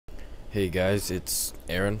Hey guys, it's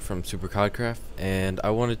Aaron from Super Codcraft, and I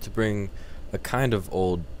wanted to bring a kind of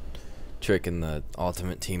old trick in the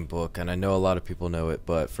Ultimate Team book, and I know a lot of people know it,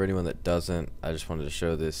 but for anyone that doesn't, I just wanted to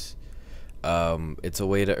show this. It's a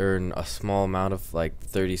way to earn a small amount of like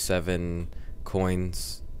 37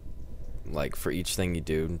 coins, like for each thing you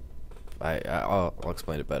do. I'll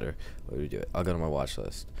explain it better. What do we do it? I'll go to my watch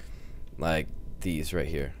list, like these right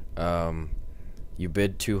here. You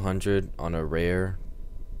bid 200 on a rare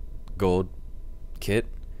gold kit,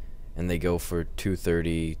 and they go for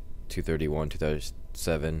 230, 231,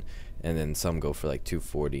 237, and then some go for like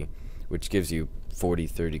 240, which gives you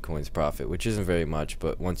 30 coins profit, which isn't very much,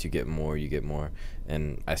 but once you get more, you get more.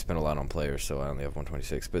 And I spent a lot on players, so I only have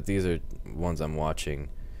 126, but these are ones I'm watching,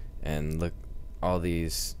 and look, all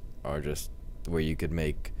these are just where you could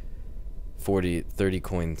make 30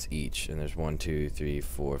 coins each, and there's 1 2 3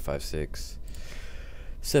 4 5 6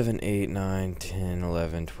 7 8 9 10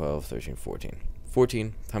 11 12 13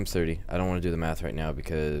 14 times 30. I don't want to do the math right now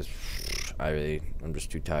because I'm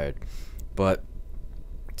just too tired. But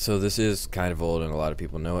so this is kind of old and a lot of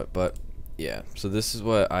people know it, but yeah, so this is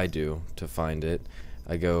what I do to find it.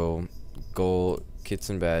 I go gold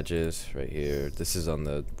kits and badges right here. This is on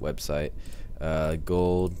the website.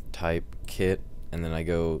 Gold type kit, and then I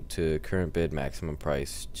go to current bid maximum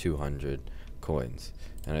price 200 coins,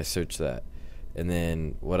 and I search that. And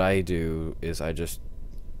then what I do is I just,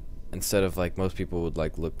 instead of like most people would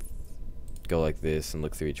like go like this and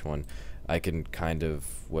look through each one, I can kind of,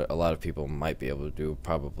 what a lot of people might be able to do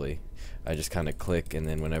probably, I just kind of click, and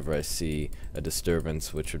then whenever I see a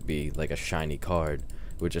disturbance, which would be like a shiny card,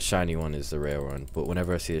 which a shiny one is the rare one, but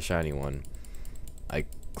whenever I see a shiny one, I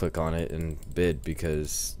click on it and bid,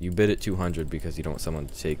 because you bid at 200 because you don't want someone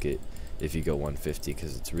to take it if you go 150,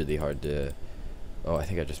 because it's really hard to. Oh, I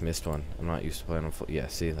think I just missed one. I'm not used to playing on full. Yeah,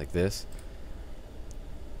 see, like this.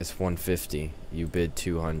 It's 150. You bid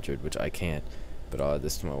 200, which I can't, but I'll add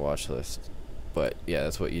this to my watch list. But yeah,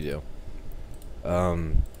 that's what you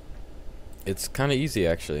do. It's kind of easy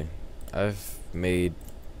actually. I've made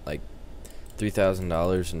like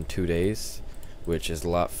 $3,000 in 2 days, which is a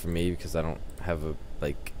lot for me because I don't have a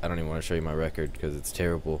I don't even want to show you my record because it's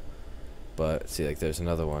terrible. But see, like there's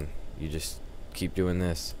another one. You just keep doing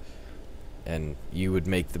this, and you would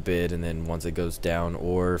make the bid, and then once it goes down,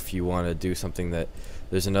 or if you want to do something that,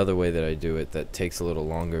 there's another way that I do it that takes a little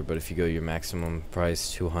longer, but if you go your maximum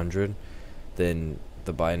price 200, then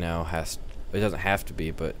the buy now it doesn't have to be,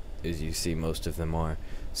 but as you see most of them are,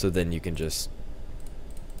 so then you can just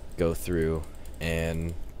go through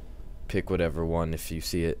and pick whatever one if you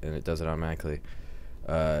see it, and it does it automatically.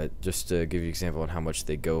 Just to give you an example on how much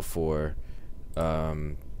they go for,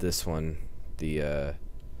 this one, the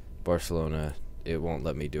Barcelona, it won't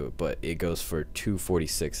let me do it, but it goes for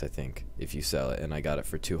 246 I think if you sell it, and I got it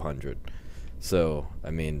for 200. So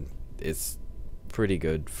I mean, it's pretty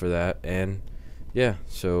good for that. And yeah,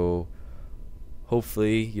 so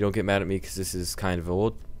hopefully you don't get mad at me because this is kind of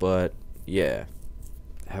old, but yeah,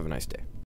 have a nice day.